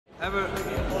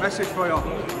have a message for you.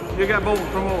 You get Bolton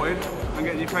promoted and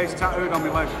get your face tattooed on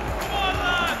my leg.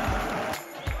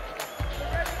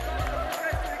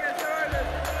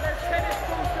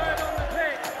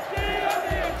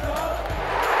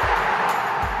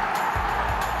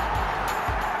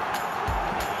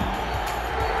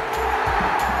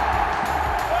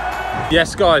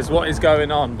 Yes guys, what is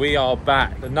going on? We are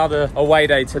back. Another away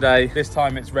day today. This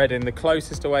time it's Reading, the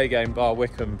closest away game bar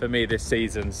Wickham for me this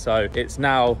season. So it's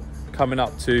now coming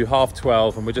up to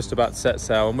 12:30 and we're just about to set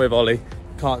sail. I'm with Ollie.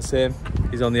 Can't see him.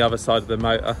 He's on the other side of the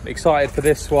motor. Excited for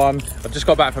this one. I've just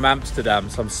got back from Amsterdam,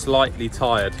 so I'm slightly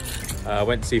tired.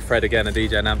 Went to see Fred again, a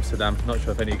DJ in Amsterdam. Not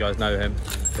sure if any of you guys know him,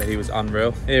 but he was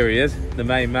unreal. Here he is, the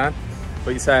main man. What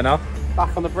are you saying now?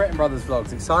 Back on the Britton Brothers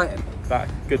vlogs, exciting. Back,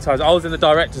 good times. I was in the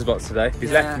director's box today.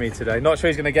 He's left me today. Not sure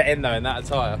he's going to get in though in that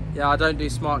attire. Yeah, I don't do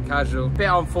smart casual. Bit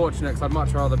unfortunate because I'd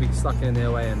much rather be stuck in the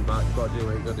away end, but you've got to do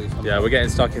what you've got to do sometimes. Yeah, we're getting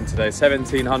stuck in today.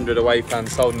 1,700 away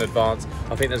fans sold in advance.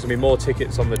 I think there's going to be more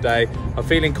tickets on the day. I'm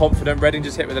feeling confident. Reading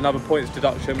just hit with another points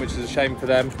deduction, which is a shame for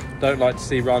them. Don't like to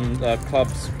see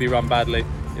clubs be run badly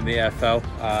in the AFL.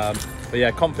 But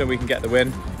yeah, confident we can get the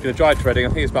win. Going to drive to Reading. I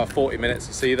think it's about 40 minutes.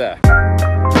 I'll see you there.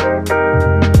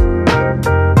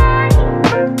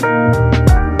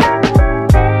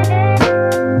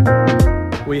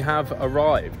 We have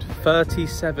arrived.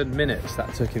 37 minutes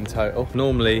that took in total.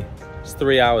 Normally it's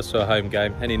 3 hours for a home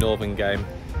game. Any northern game,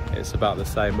 it's about the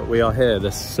same. But we are here,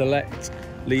 the Select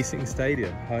Leasing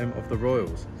Stadium, home of the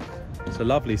Royals. It's a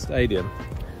lovely stadium.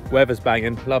 Weather's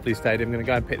banging, lovely stadium. I'm gonna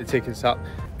go and pick the tickets up,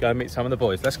 go and meet some of the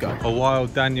boys. Let's go. A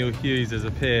wild Daniel Hughes has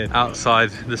appeared outside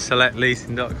the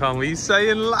selectleasing.com. What are you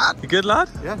saying, lad? You good, lad?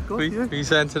 Yeah, good. What are you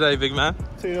saying today, big man?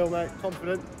 2-0, mate.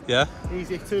 Confident. Yeah?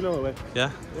 Easy. 2-0 away.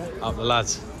 Yeah? Up the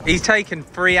lads. He's taken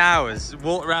 3 hours,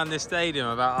 walked around this stadium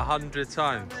about 100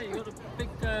 times. Hey, you got a big,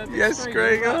 Yes,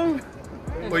 Gregor.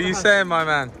 What are you saying, my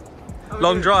man?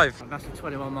 Long drive? That's for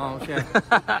 21 miles, yeah.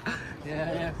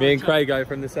 yeah. Me and Craig go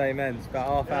from the same ends.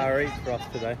 About half hour each for us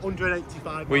today.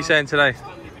 185. What are you saying today?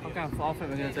 I'm going for, I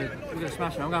think we're going to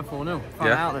smash it. I'm going 4-0.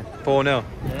 Yeah, out there. 4-0.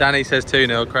 Yeah. Danny says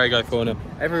 2-0, Craig go 4-0.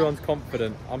 Everyone's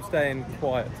confident. I'm staying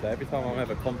quiet today. Every time I'm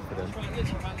ever confident,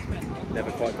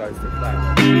 never quite goes to plan.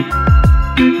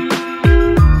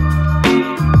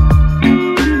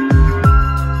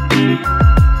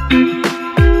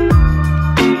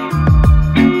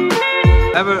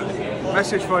 I have a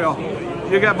message for you.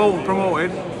 You get Bolton promoted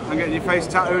and get your face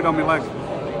tattooed on my leg.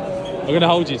 I'm going to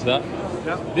hold you to that.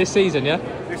 Yeah. This season, yeah?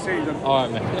 This season. All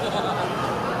right, mate.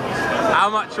 How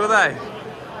much were they?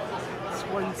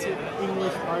 20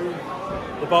 English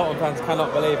pounds. The Bolton fans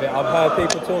cannot believe it. I've heard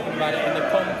people talking about it in the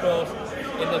concourse,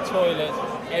 in the toilets,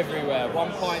 everywhere.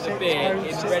 1 pint of beer in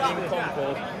Reading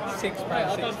concourse,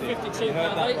 £6.60. You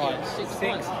heard that right.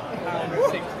 £6.60.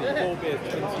 4 beers,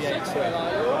 28 quid.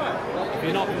 If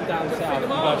you're not from down south, you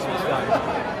guys should stay.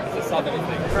 It's a southern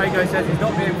thing. Craig says he's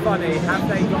not being funny. Have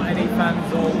they got any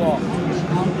fans or what?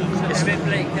 It's a bit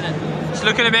bleak, isn't it? It's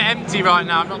looking a bit empty right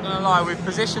now, I'm not going to lie. We've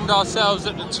positioned ourselves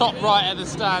at the top right of the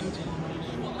stand.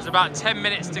 There's about 10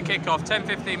 minutes to kick off,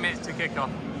 10-15 minutes to kick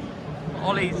off.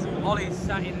 Ollie's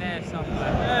sat in there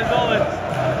somewhere. There's Ollie.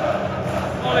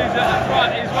 Ollie's at the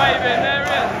front, he's waving, there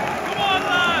he is. Come on,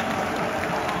 lad!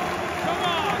 Come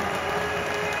on!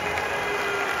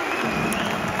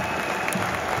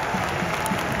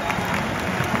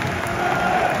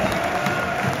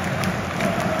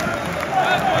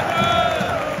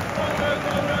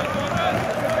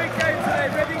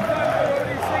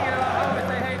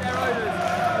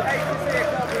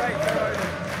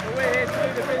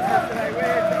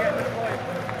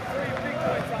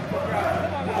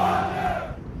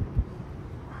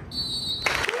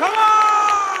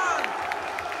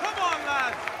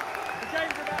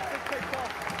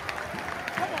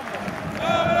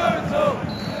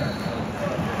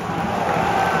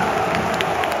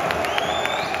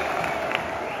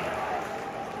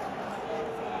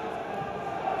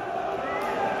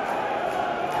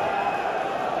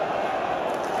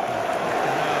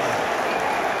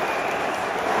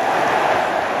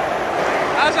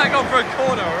 How's that gone for a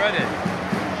corner already?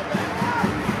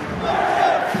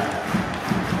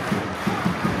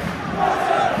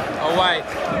 Oh wait.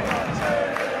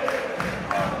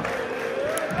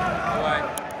 Oh wait.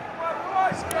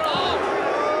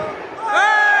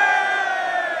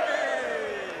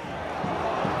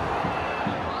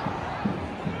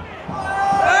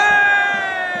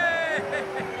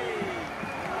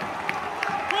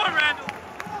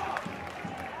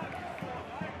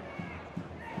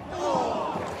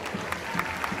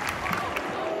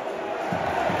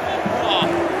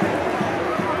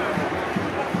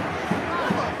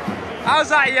 Why's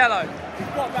that a yellow?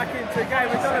 We've got back into the game.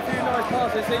 We've done a few nice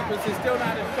passing sequences. Still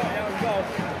not had a shot yet on goal.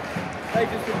 They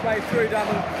just been played through down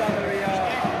the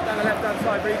left-hand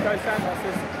side. Rico Santos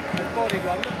has bodied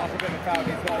one. Looked like a bit of a foul.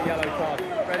 He's got a yellow card.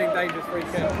 Reading dangerous free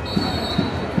kick.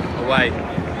 Away.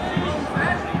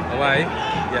 Away.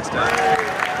 Yes, Dad.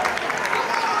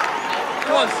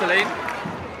 Come on, Celine.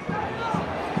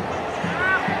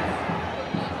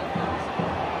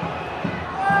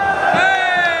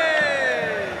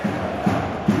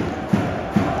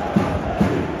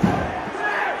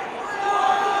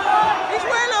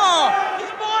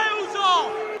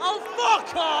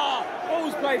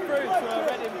 Through to a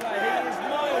Reading player. He is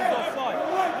miles offside.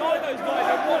 Lino's not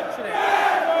even watching it.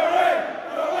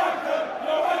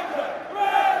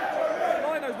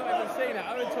 Lino's not even seen it.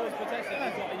 Owen Toll's protesting.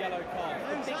 He's got a yellow card.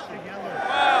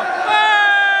 Wow.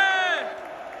 Hey!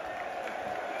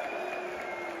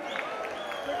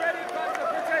 The Reading fans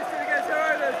are protesting against their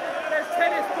owners. There's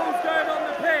tennis balls going on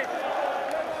the pitch.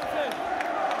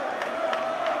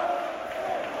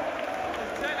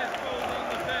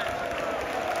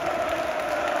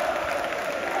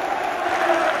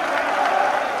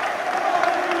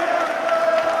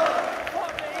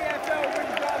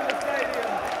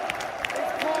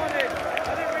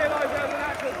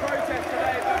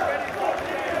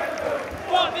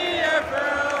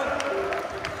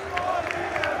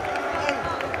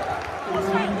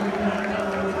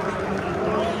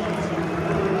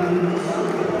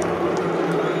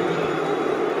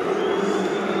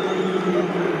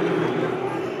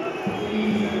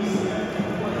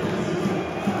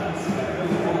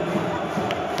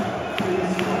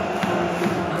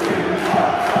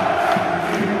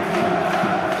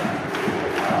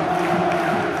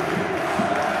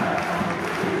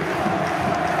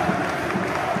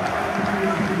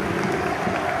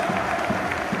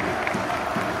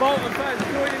 Bolton fans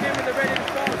joining in with the Reading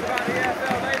stars about the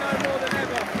EFL. They know more than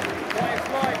ever what it's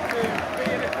like to be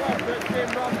in a club that's been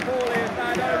run poorly and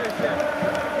bad ownership.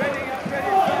 Reading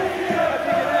fans,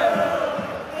 working it out.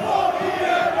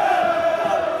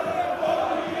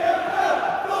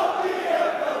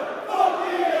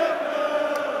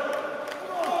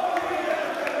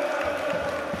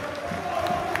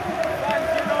 Fans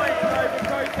united over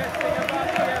protesting about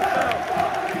the EFL.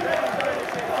 Reading's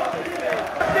ownership on the field.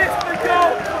 This the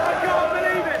goal!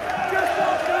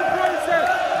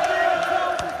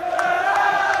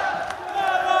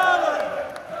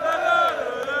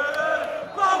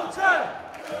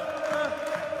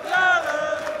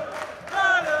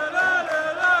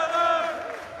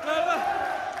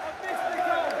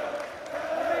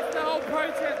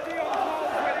 Protest, Dion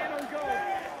Charles went in on goal.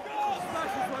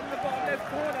 Smashes one in the bottom left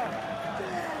corner.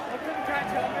 I couldn't catch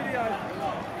it on video.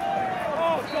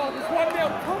 Oh God, it's 1-0.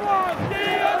 Come on,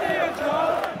 Dion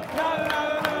Charles. No.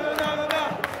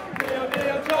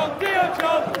 Dion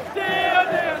Charles.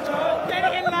 Get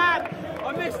it in, lad. I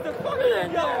missed the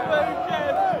fucking goal.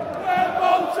 We're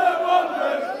Bolton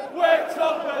Wanderers. We're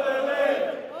top of the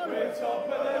league. We're top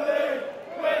of the league.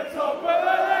 We're top of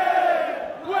the league.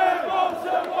 We're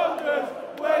Bolton Wanderers.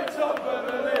 We're top of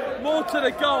the league. More to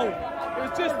the goal. It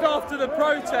was just after the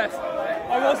protest.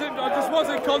 I just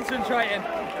wasn't concentrating.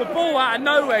 The ball out of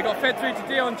nowhere got fed through to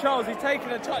Dion Charles. He's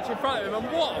taken a touch in front of him,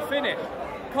 and what a finish!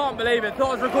 Can't believe it.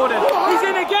 Thought it was recorded. He's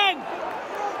in again.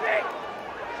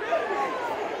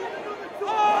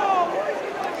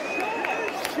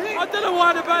 I don't know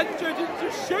why the bad judge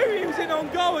just shoot. He was in on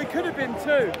goal. It could have been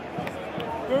 2.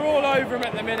 We're all over him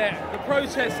at the minute. The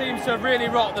protest seems to have really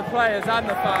rocked the players and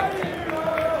the fans.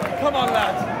 Come on,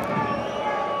 lads.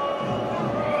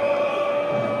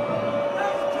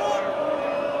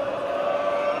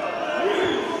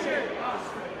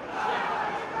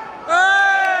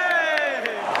 Hey!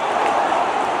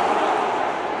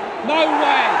 No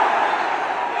way!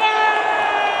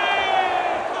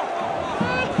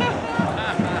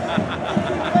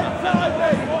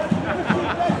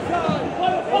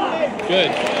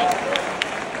 Good.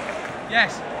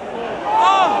 Yes.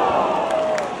 Oh!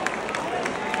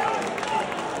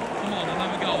 Come on,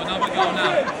 another goal now.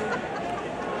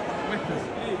 Whippers.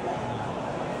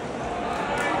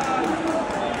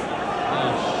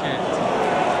 Oh shit.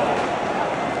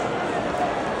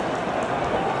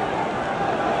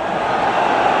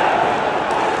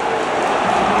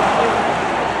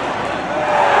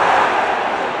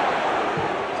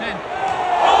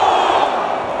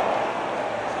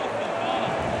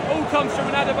 Comes from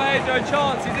an Adebayo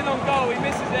chance, he's in on goal, he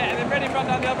misses it, and then Reading run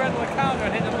down the other end of the counter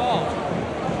and hit the bar.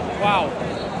 Wow.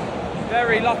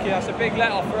 Very lucky, that's a big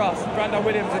let off for us. Brandon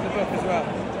Williams in the book as well.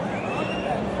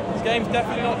 This game's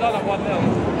definitely not done at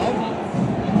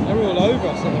 1-0. They're all over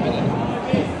us at the minute.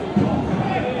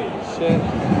 it.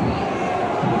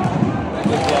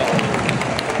 Good block.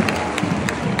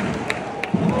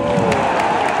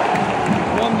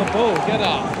 Won the ball, get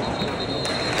up.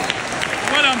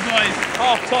 Well done, boys.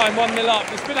 Half time, 1-0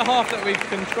 up. It's been a half that we've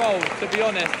controlled, to be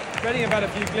honest. Reading have had a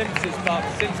few glimpses, but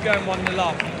since going 1-0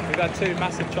 up, we've had two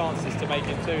massive chances to make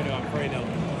it 2-0 and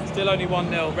 3-0. Still only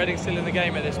 1-0. Reading still in the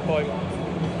game at this point.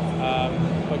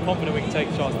 But confident we can take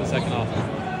a chance in the second half.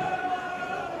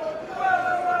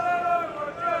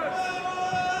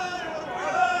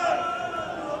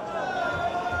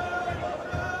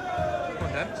 Come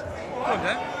on, Dan. Come on,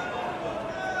 Dan.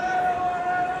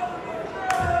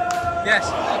 Yes.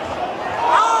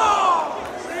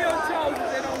 Leon Charles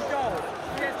is in on goal.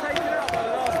 He gets taken out by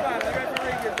the last man. The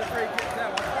referee gives the free kick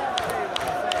now. I can't believe what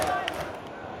I'm saying.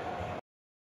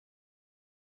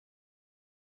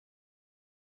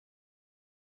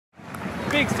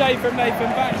 Big save from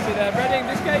Nathan Baxter there. Reading,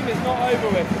 this game is not over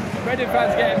with. Reading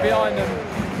fans getting behind them.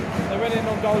 They're running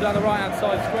on goal down the right hand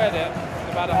side, squared it.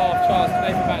 About a half chance.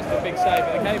 Nathan Baxter, a big save.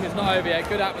 But the game is not over yet.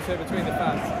 Good atmosphere between the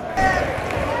fans.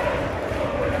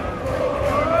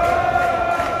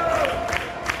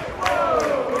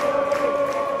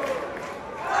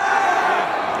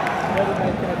 Reading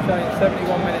making a change.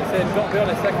 71 minutes in. Got to be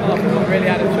honest, second half we've not really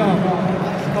had a chance.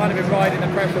 Kind of been riding the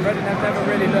pressure. Reading have never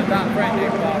really looked that threatening,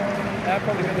 but they've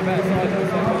probably been the better side of the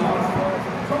second half.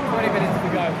 20 minutes to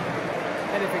go.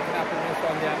 Anything can happen in this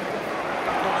one, yeah.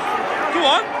 Go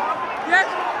on. Yes.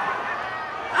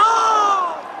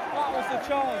 Oh! That was the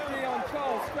chance. Leon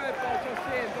Charles squared by Josh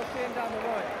Ian down the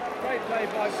right. Great play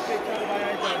by big try by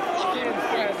Adrian. Ian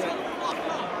squares it.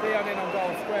 Leon in on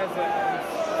goal, squares it. And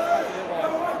scratches it right.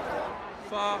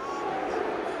 Far.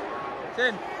 It's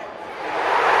in.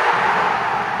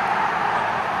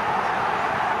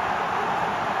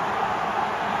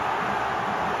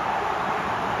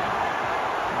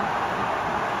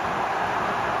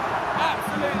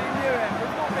 Absolutely knew it.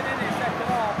 We've not been in it second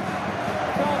half.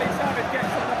 Charlie Savage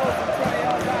gets on the ball from 20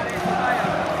 yards out into Mayer.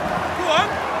 Go on.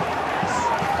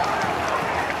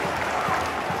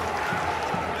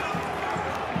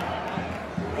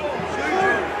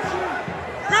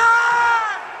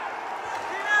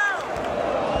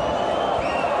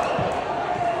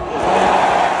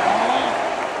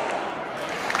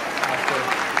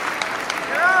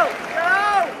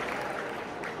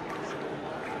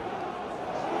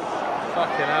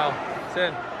 Fucking hell. It's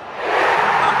in.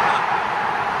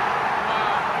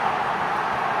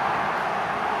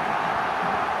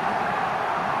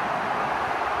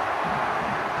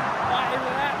 That is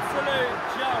an absolute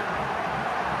joke.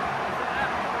 It's an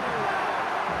absolute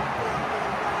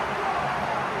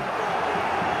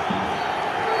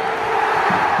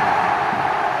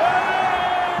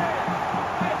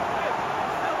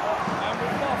And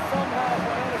we've lost somehow,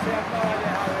 but honestly I have no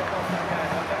idea how we've lost that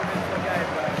game. I've never been to a game,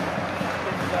 but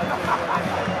this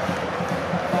is